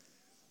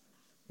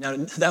 Now,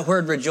 that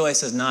word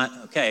rejoice is not,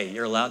 okay,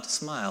 you're allowed to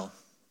smile,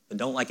 but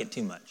don't like it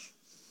too much.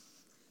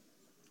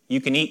 You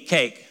can eat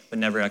cake, but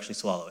never actually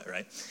swallow it,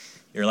 right?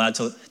 You're allowed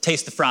to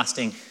taste the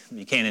frosting, but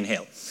you can't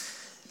inhale.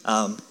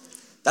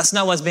 That's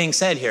not what's being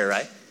said here,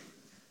 right?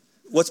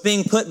 What's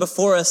being put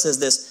before us is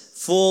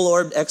this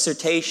full-orbed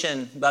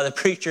exhortation by the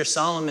preacher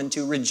Solomon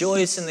to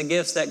rejoice in the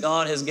gifts that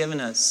God has given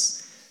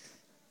us.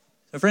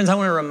 So friends, I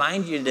want to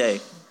remind you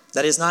today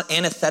that it's not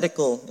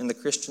antithetical in the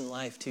Christian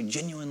life to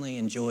genuinely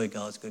enjoy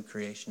God's good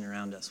creation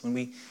around us. When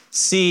we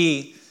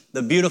see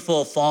the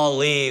beautiful fall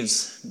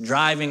leaves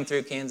driving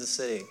through Kansas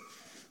City,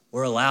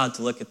 we're allowed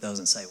to look at those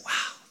and say,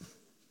 wow,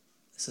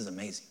 this is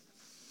amazing.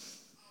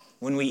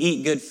 When we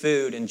eat good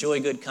food,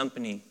 enjoy good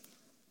company,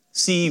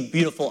 see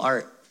beautiful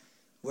art,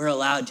 we're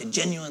allowed to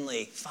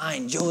genuinely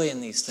find joy in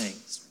these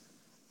things,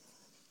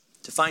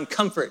 to find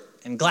comfort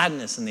and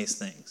gladness in these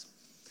things.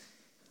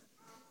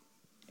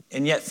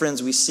 And yet,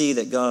 friends, we see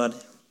that God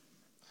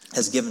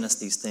has given us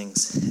these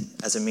things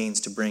as a means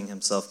to bring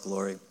himself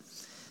glory.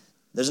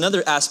 There's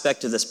another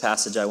aspect of this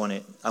passage I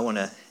want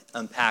to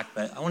unpack,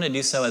 but I want to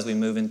do so as we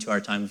move into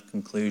our time of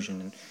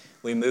conclusion and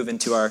we move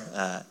into our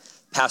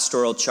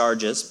pastoral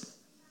charges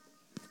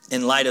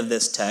in light of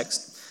this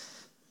text.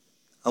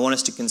 I want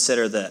us to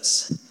consider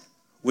this.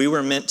 We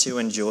were meant to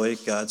enjoy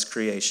God's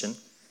creation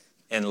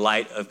in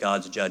light of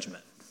God's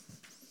judgment.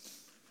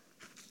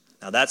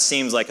 Now that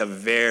seems like a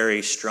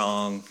very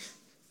strong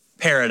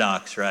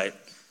paradox, right?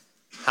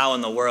 How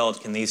in the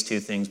world can these two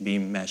things be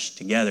meshed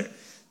together?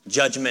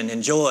 Judgment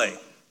and joy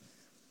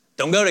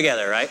don't go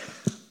together, right?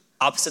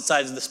 Opposite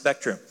sides of the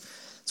spectrum.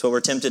 That's what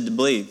we're tempted to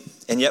believe.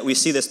 And yet we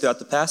see this throughout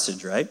the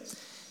passage, right?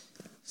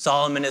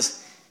 Solomon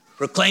is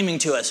proclaiming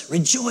to us,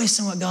 rejoice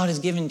in what God has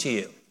given to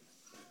you.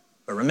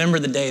 But remember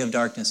the day of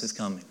darkness is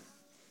coming.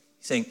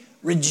 He's saying,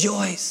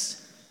 rejoice.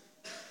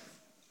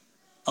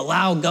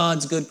 Allow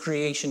God's good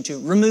creation to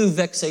remove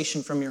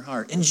vexation from your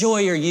heart. Enjoy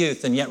your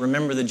youth, and yet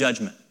remember the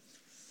judgment.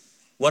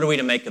 What are we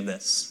to make of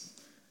this?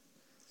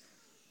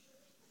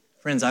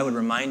 Friends, I would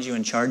remind you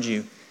and charge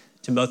you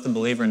to both the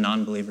believer and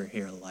non-believer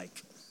here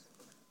alike.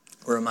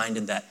 We're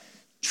reminded that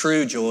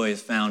true joy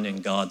is found in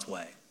God's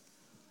way.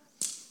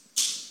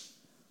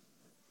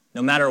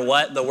 No matter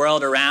what the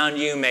world around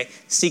you may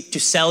seek to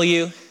sell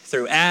you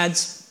through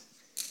ads,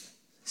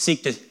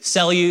 seek to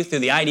sell you through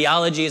the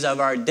ideologies of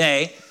our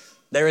day,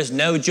 there is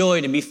no joy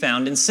to be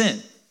found in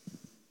sin.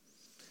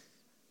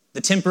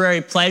 The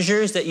temporary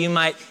pleasures that you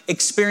might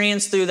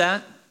experience through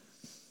that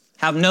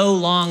have no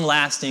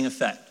long-lasting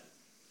effect.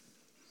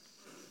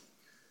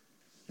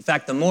 In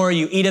fact, the more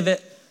you eat of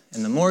it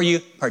and the more you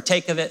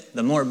partake of it,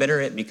 the more bitter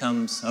it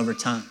becomes over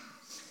time.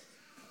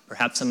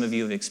 Perhaps some of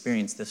you have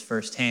experienced this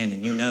firsthand,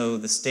 and you know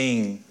the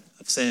sting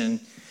of sin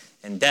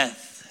and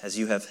death as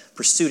you have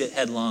pursued it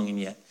headlong, and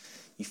yet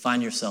you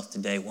find yourself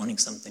today wanting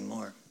something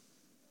more.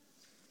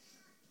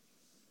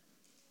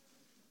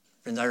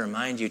 Friends, I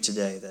remind you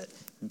today that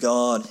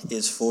God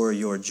is for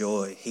your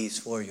joy. He's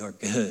for your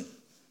good.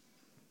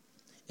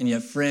 And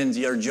yet, friends,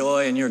 your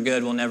joy and your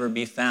good will never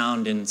be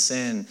found in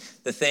sin.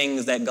 The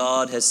things that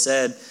God has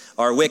said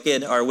are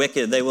wicked are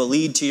wicked. They will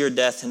lead to your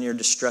death and your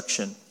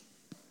destruction.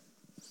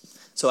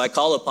 So I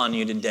call upon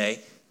you today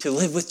to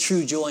live with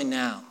true joy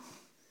now.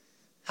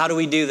 How do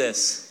we do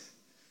this?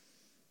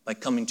 By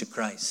coming to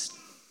Christ.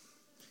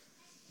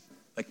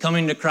 By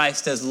coming to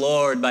Christ as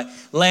Lord, by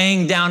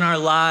laying down our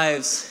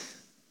lives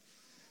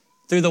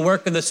through the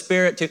work of the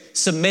Spirit, to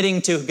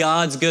submitting to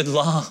God's good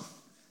law,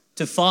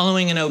 to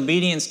following in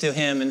obedience to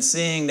Him and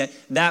seeing that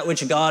that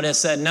which God has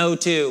said no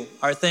to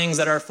are things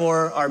that are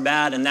for our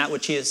bad, and that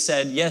which He has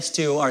said yes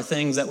to are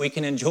things that we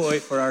can enjoy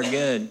for our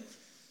good.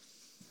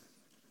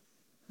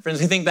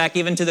 Friends, we think back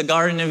even to the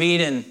Garden of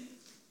Eden.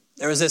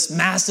 There was this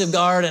massive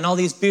garden, all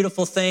these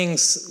beautiful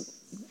things.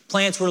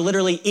 Plants were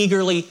literally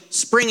eagerly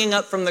springing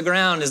up from the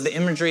ground is the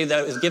imagery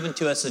that was given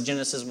to us in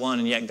Genesis 1,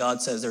 and yet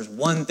God says there's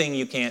one thing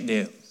you can't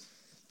do.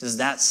 Does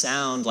that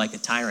sound like a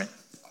tyrant?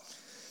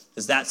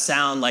 Does that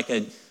sound like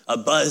a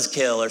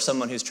buzzkill or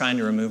someone who's trying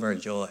to remove our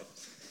joy?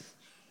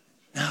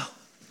 No.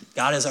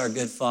 God is our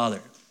good Father.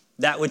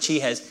 That which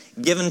He has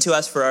given to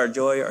us for our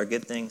joy are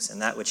good things,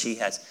 and that which He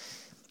has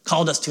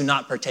called us to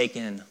not partake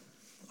in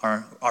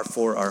are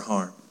for our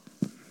harm.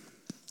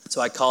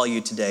 So I call you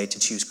today to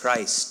choose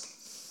Christ.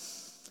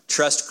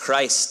 Trust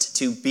Christ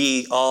to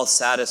be all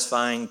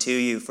satisfying to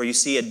you. For you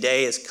see, a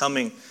day is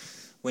coming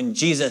when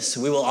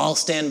we will all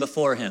stand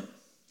before Him.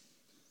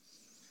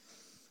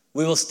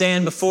 We will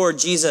stand before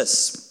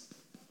Jesus.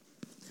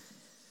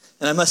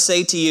 And I must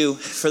say to you,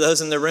 for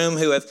those in the room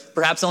who have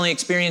perhaps only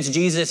experienced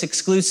Jesus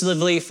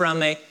exclusively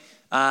from a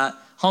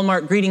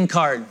Hallmark greeting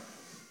card,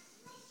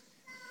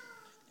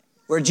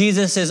 where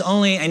Jesus is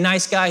only a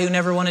nice guy who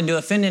never wanted to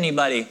offend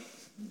anybody,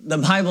 the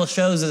Bible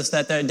shows us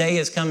that the day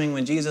is coming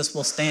when Jesus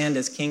will stand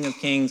as King of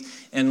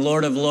Kings and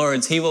Lord of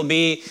Lords. He will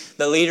be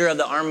the leader of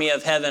the army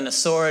of heaven. A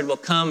sword will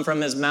come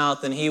from His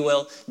mouth, and He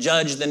will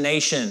judge the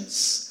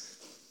nations.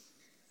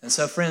 And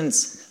so,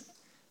 friends,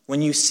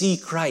 when you see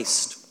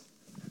Christ,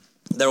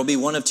 there will be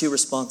one of two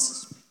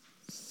responses.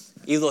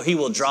 Either He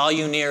will draw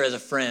you near as a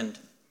friend,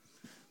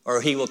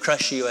 or He will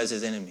crush you as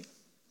His enemy.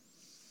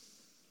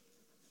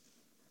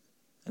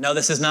 I know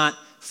this is not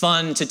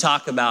fun to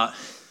talk about,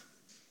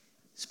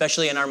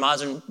 especially in our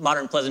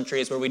modern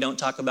pleasantries where we don't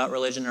talk about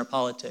religion or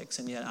politics,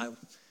 and yet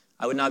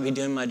I would not be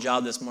doing my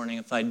job this morning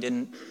if I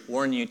didn't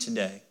warn you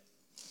today.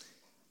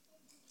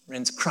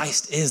 Friends,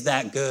 Christ is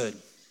that good.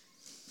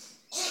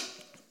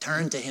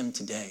 Turn to Him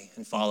today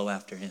and follow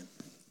after Him.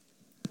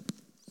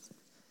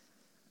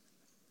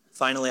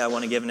 Finally, I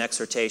want to give an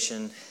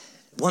exhortation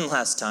one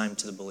last time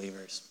to the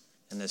believers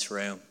in this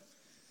room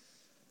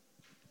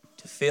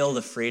to feel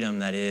the freedom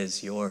that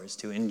is yours,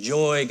 to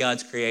enjoy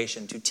God's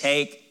creation, to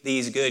take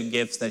these good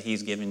gifts that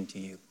He's given to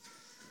you.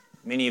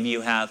 Many of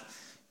you have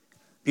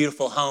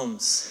beautiful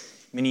homes.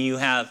 Many of you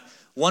have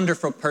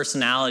wonderful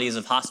personalities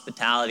of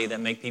hospitality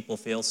that make people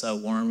feel so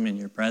warm in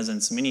your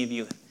presence. Many of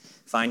you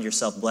find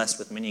yourself blessed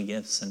with many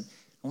gifts, and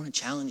I want to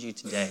challenge you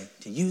today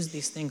to use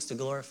these things to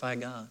glorify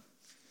God.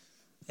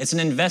 It's an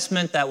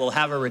investment that will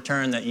have a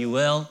return that you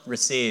will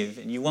receive,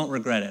 and you won't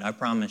regret it, I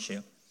promise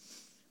you.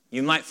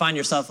 You might find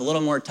yourself a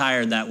little more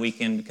tired that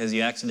weekend because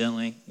you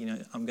accidentally,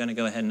 I'm going to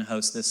go ahead and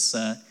host this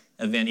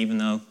event, even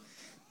though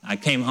I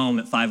came home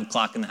at 5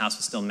 o'clock and the house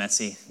was still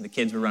messy. The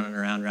kids were running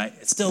around, right?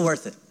 It's still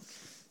worth it.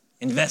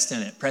 Invest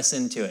in it, press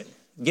into it,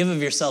 give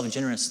of yourself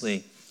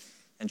generously,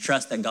 and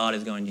trust that God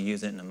is going to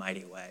use it in a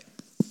mighty way.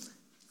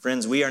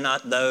 Friends, we are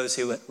not those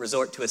who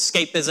resort to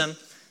escapism.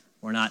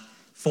 We're not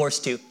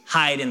forced to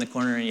hide in the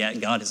corner, and yet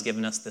God has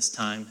given us this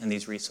time and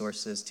these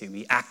resources to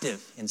be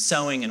active in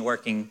sowing and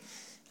working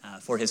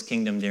for his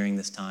kingdom during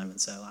this time. And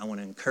so I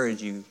want to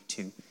encourage you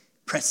to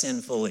press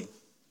in fully.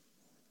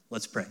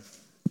 Let's pray.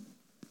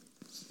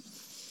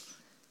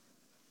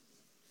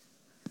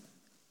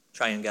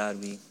 Triune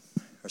God, we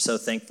are so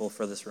thankful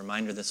for this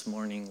reminder this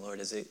morning,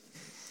 Lord, as it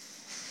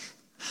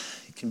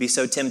can be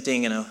so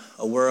tempting in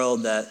a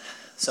world that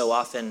so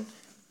often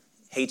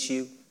hates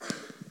you.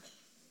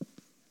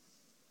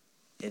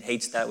 It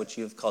hates that which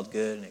you have called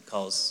good, and it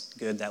calls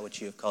good that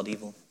which you have called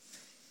evil.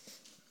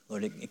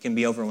 Lord, it can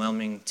be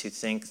overwhelming to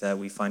think that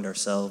we find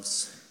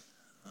ourselves,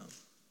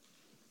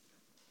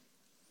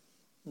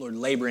 Lord,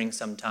 laboring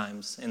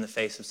sometimes in the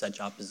face of such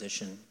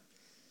opposition.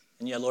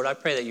 And yet, Lord, I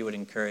pray that you would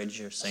encourage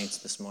your saints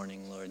this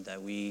morning, Lord, that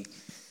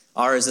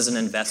ours is an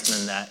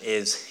investment that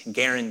is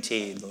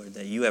guaranteed, Lord,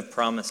 that you have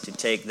promised to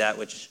take that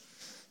which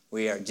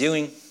we are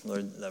doing,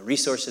 Lord, the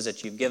resources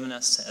that you've given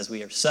us as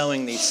we are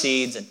sowing these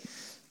seeds and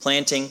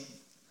planting,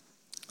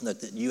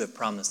 that you have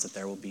promised that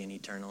there will be an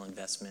eternal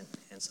investment.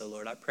 And so,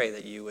 Lord, I pray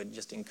that you would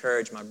just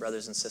encourage my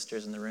brothers and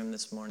sisters in the room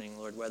this morning,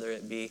 Lord, whether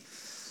it be,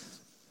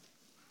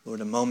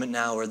 Lord, a moment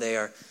now where they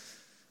are,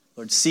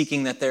 Lord,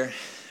 seeking that their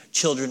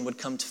children would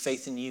come to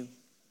faith in you.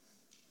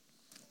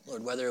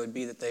 Lord, whether it would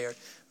be that they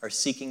are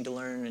seeking to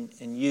learn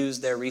and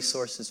use their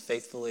resources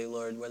faithfully,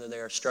 Lord, whether they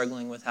are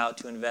struggling with how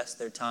to invest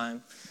their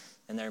time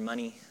and their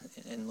money,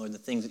 and Lord, the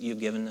things that you've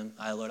given them,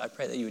 Lord, I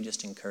pray that you would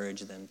just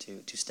encourage them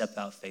to step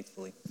out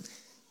faithfully.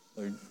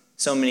 Lord,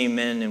 so many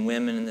men and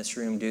women in this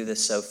room do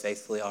this so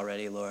faithfully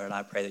already, Lord.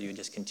 I pray that you would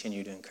just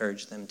continue to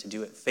encourage them to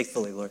do it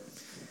faithfully, Lord.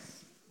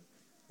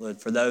 Lord,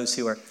 for those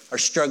who are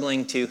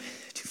struggling to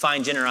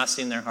find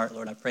generosity in their heart,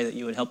 Lord, I pray that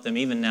you would help them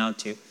even now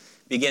to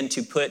begin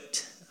to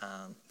put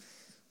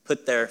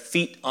their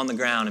feet on the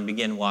ground and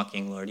begin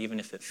walking, Lord, even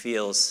if it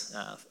feels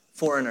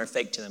foreign or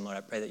fake to them, Lord.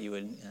 I pray that you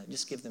would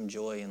just give them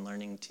joy in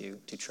learning to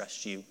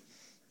trust you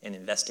and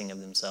investing of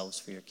themselves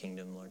for your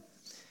kingdom, Lord.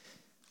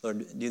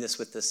 Lord, do this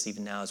with us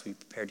even now as we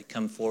prepare to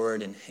come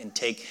forward and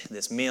take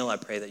this meal. I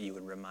pray that you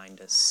would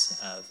remind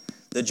us of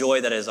the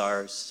joy that is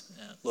ours.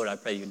 Lord, I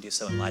pray you would do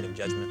so in light of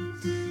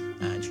judgment.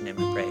 In your name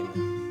I pray,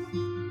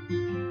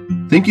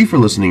 amen. Thank you for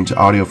listening to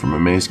audio from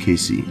Emmaus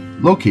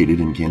KC, located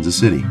in Kansas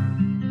City.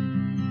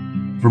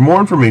 For more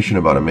information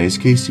about Emmaus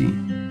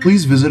KC,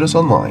 please visit us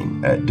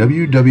online at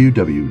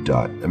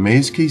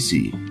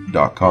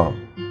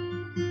www.emmauskc.com.